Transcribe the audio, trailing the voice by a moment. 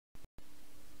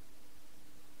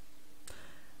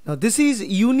Now this is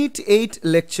Unit 8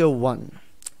 Lecture 1,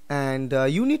 and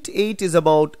Unit 8 is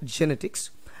about genetics,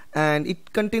 and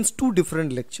it contains two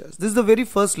different lectures. This is the very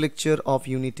first lecture of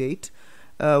Unit 8,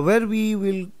 where we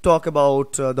will talk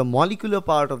about the molecular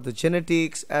part of the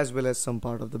genetics as well as some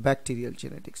part of the bacterial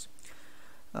genetics.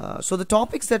 So the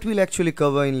topics that we'll actually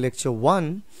cover in Lecture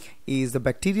 1 is the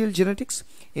bacterial genetics,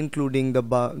 including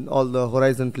all the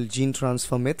horizontal gene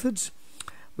transfer methods.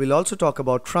 We'll also talk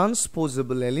about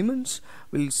transposable elements.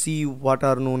 We'll see what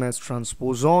are known as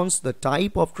transposons, the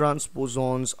type of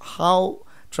transposons, how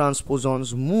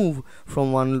transposons move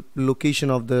from one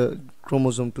location of the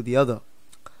chromosome to the other.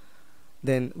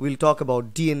 Then we'll talk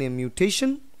about DNA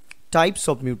mutation, types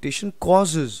of mutation,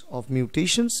 causes of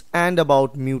mutations, and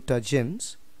about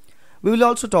mutagens. We will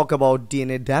also talk about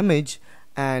DNA damage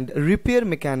and repair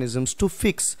mechanisms to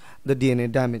fix the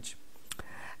DNA damage.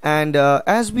 And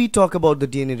as we talk about the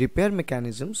DNA repair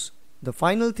mechanisms, the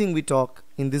final thing we talk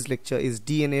in this lecture is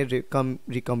DNA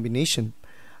recombination,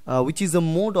 which is a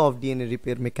mode of DNA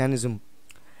repair mechanism.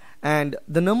 And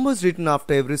the numbers written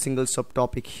after every single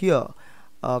subtopic here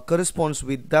corresponds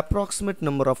with the approximate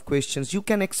number of questions you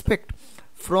can expect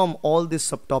from all these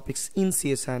subtopics in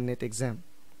CSIR NET exam.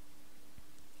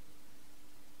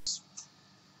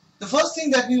 The first thing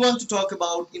that we want to talk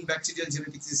about in bacterial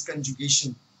genetics is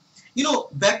conjugation. You know,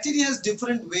 bacteria has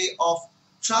different way of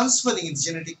transferring its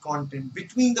genetic content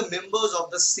between the members of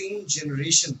the same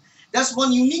generation. That's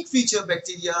one unique feature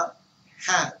bacteria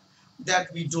have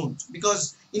that we don't,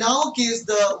 because in our case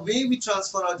the way we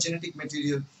transfer our genetic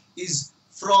material is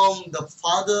from the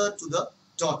father to the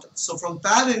daughter, so from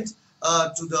parent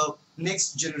to the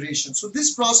next generation. So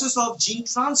this process of gene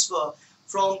transfer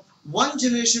from one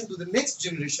generation to the next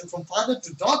generation, from father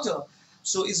to daughter,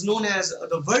 so is known as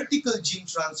the vertical gene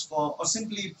transfer, or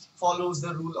simply follows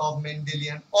the rule of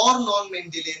Mendelian or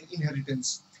non-Mendelian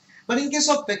inheritance. But in case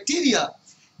of bacteria,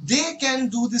 they can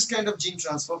do this kind of gene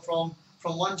transfer from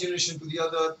one generation to the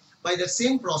other by the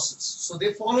same process. So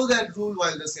they follow that rule.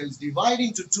 While the cells divide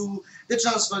into two, they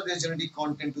transfer their genetic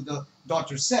content to the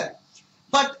daughter cell.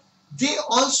 But they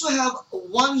also have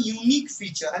one unique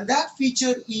feature, and that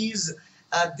feature is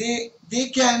they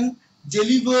can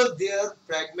deliver their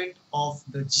fragment of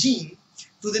the gene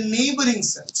to the neighboring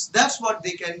cells. That's what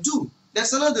they can do.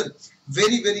 That's another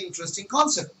very, very interesting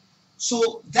concept.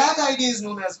 So that idea is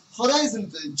known as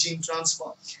horizontal gene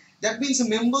transfer. That means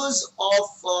members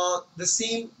of the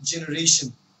same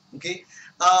generation, okay,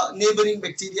 neighboring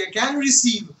bacteria can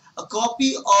receive a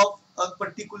copy of a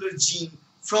particular gene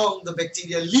from the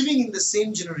bacteria living in the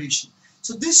same generation.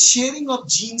 So this sharing of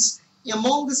genes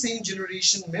among the same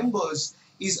generation members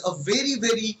is a very,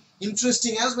 very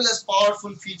interesting as well as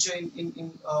powerful feature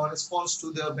in response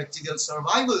to the bacterial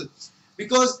survival,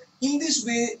 because in this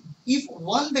way, if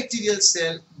one bacterial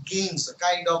cell gains a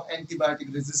kind of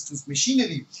antibiotic resistance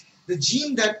machinery, the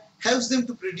gene that helps them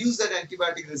to produce that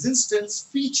antibiotic resistance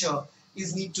feature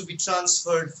is need to be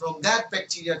transferred from that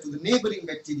bacteria to the neighboring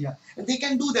bacteria, and they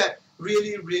can do that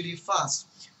really, really fast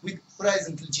with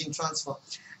horizontal gene transfer.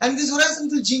 And this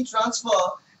horizontal gene transfer,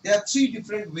 there are three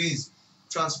different ways.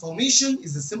 Transformation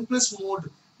is the simplest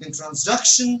mode, then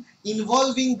transduction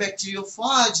involving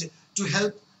bacteriophage to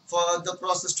help for the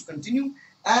process to continue,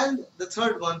 and the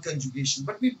third one, conjugation.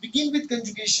 But we begin with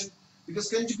conjugation because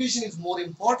conjugation is more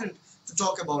important to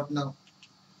talk about now.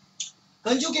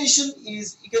 Conjugation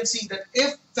is, you can see that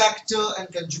F factor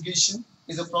and conjugation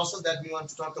is a process that we want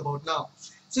to talk about now.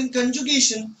 So in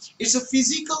conjugation, it's a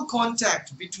physical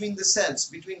contact between the cells,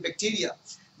 between bacteria,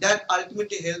 that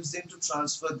ultimately helps them to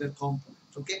transfer their component.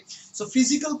 Okay, so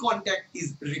physical contact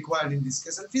is required in this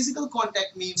case, and physical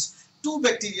contact means two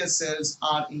bacterial cells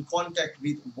are in contact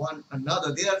with one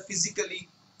another. They are physically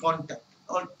contact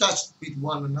or touched with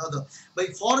one another by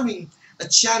forming a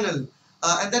channel,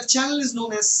 and that channel is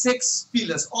known as sex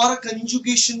pilus or a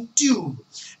conjugation tube.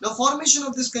 Now, formation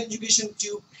of this conjugation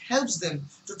tube helps them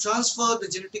to transfer the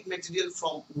genetic material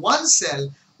from one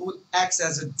cell who acts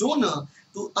as a donor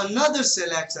to another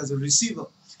cell acts as a receiver.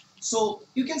 So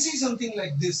you can see something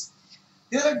like this.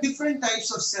 There are different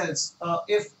types of cells,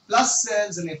 F plus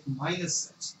cells and F minus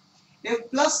cells. F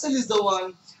plus cell is the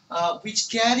one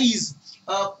which carries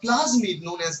a plasmid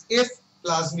known as F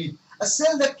plasmid. A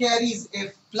cell that carries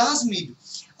F plasmid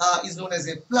is known as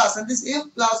F plus, and this F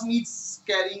plasmid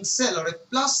carrying cell or F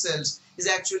plus cells is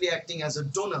actually acting as a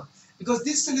donor, because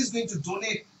this cell is going to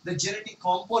donate the genetic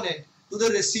component to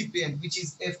the recipient, which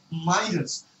is F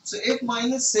minus. So F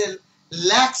minus cell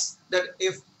lacks that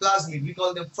F plasmid. We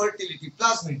call them fertility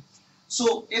plasmid.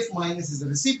 So F minus is the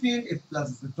recipient, F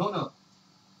plus is the donor.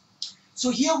 So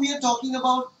here we are talking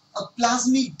about a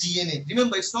plasmid DNA.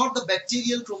 Remember, it's not the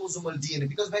bacterial chromosomal DNA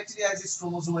because bacteria has its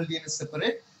chromosomal DNA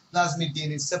separate, plasmid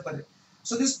DNA is separate.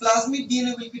 So this plasmid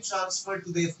DNA will be transferred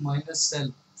to the F minus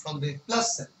cell from the F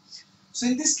plus cell. So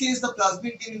in this case, the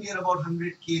plasmid DNA near about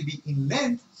 100 kb in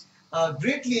length,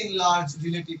 greatly enlarged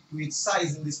relative to its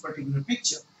size in this particular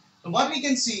picture. So what we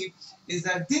can see is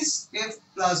that this F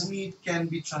plasmid can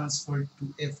be transferred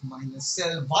to F minus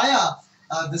cell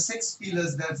via the sex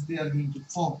pillars that they are going to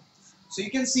form. So you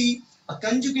can see a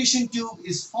conjugation tube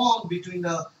is formed between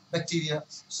the bacteria.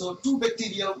 So two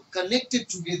bacteria connected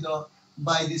together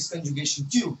by this conjugation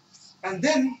tube, and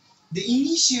then they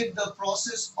initiate the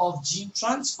process of gene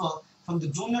transfer from the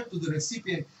donor to the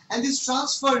recipient, and this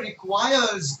transfer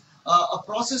requires a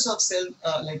process of cell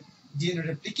like DNA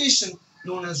replication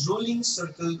known as rolling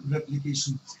circle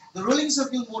replication. The rolling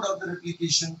circle mode of the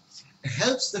replication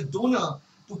helps the donor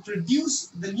to produce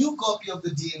the new copy of the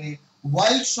DNA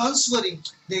while transferring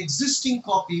the existing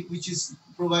copy, which is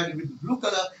provided with the blue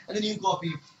color, and the new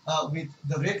copy with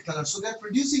the red color. So they are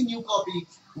producing new copy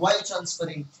while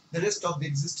transferring the rest of the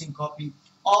existing copy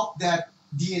of that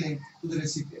DNA to the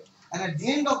recipient. And at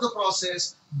the end of the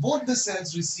process, both the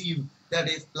cells receive that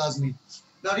F plasmid.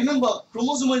 Now remember,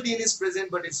 chromosomal DNA is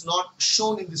present, but it's not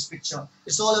shown in this picture.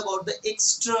 It's all about the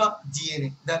extra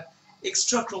DNA, that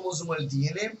extra chromosomal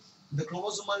DNA, the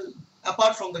chromosomal,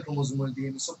 apart from the chromosomal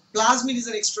DNA. So plasmid is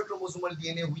an extra chromosomal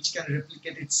DNA which can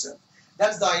replicate itself.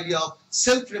 That's the idea of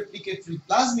self-replicatory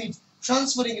plasmid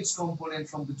transferring its component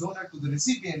from the donor to the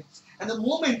recipient. And the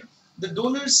moment the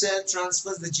donor cell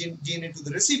transfers the DNA to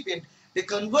the recipient, they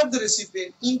convert the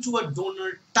recipient into a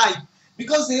donor type.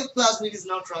 Because the F plasmid is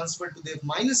now transferred to the F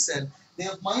minus cell, the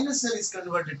F minus cell is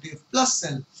converted to F plus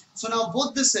cell. So now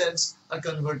both the cells are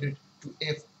converted to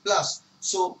F plus.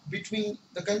 So between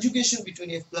the conjugation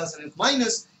between F plus and F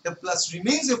minus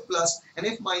remains F plus, and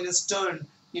F minus turned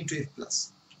into F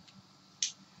plus.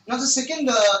 Now the second,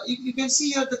 you can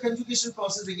see here the conjugation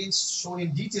process again shown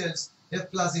in details. F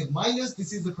plus, F minus.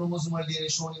 This is the chromosomal DNA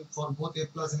shown for both F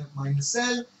plus and F minus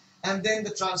cell. And then the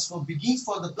transfer begins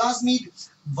for the plasmid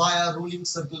via rolling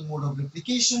circle mode of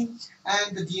replication,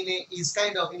 and the DNA is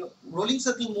kind of, rolling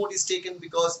circle mode is taken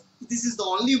because this is the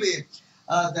only way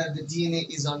that the DNA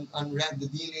is unwrapped. The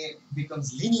DNA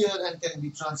becomes linear and can be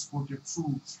transported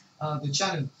through the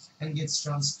channel and gets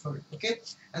transferred. Okay,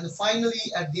 and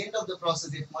finally at the end of the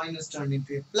process, F minus turned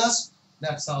into F plus.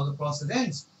 That's how the process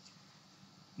ends.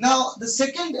 Now the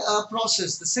second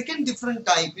process, the second different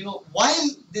type, while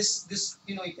this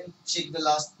you can check the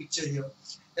last picture here,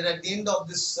 that at the end of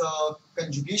this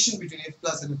conjugation between F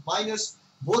plus and F minus,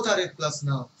 both are F plus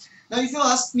now. Now if you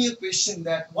ask me a question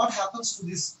that what happens to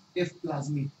this F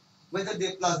plasmid, whether the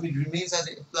F plasmid remains as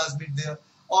a F plasmid there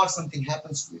or something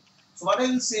happens to it. So what I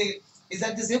will say is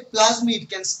that this F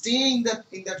plasmid can stay in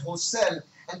that host cell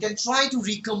and can try to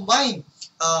recombine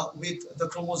with the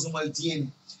chromosomal DNA.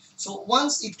 So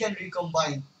once it can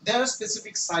recombine, there are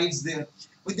specific sites there.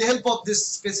 With the help of this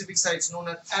specific sites known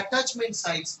as attachment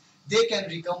sites, they can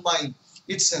recombine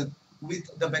itself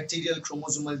with the bacterial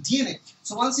chromosomal DNA.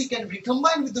 So once it can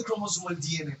recombine with the chromosomal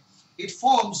DNA, it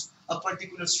forms a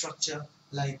particular structure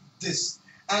like this.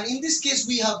 And in this case,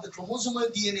 we have the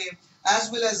chromosomal DNA as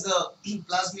well as the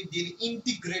plasmid DNA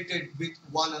integrated with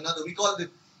one another. We call it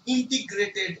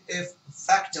integrated F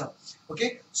factor.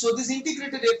 Okay, so this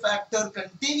integrated F factor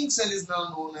containing cell is now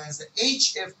known as the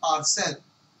HFR cell.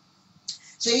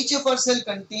 So HFR cell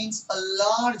contains a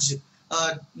large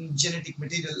genetic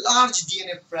material, large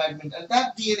DNA fragment, and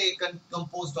that DNA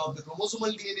composed of the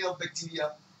chromosomal DNA of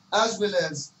bacteria as well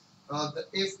as the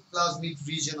F plasmid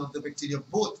region of the bacteria.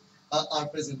 Both are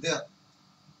present there.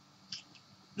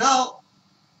 Now,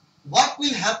 what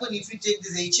will happen if we take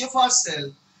this HFR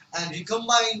cell and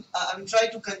recombine and try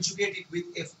to conjugate it with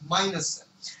F minus cell?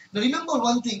 Now remember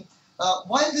one thing,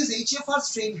 while this HFR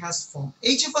strain has formed,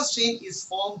 HFR strain is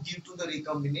formed due to the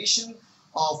recombination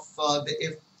of the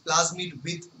F plasmid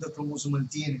with the chromosomal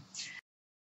DNA.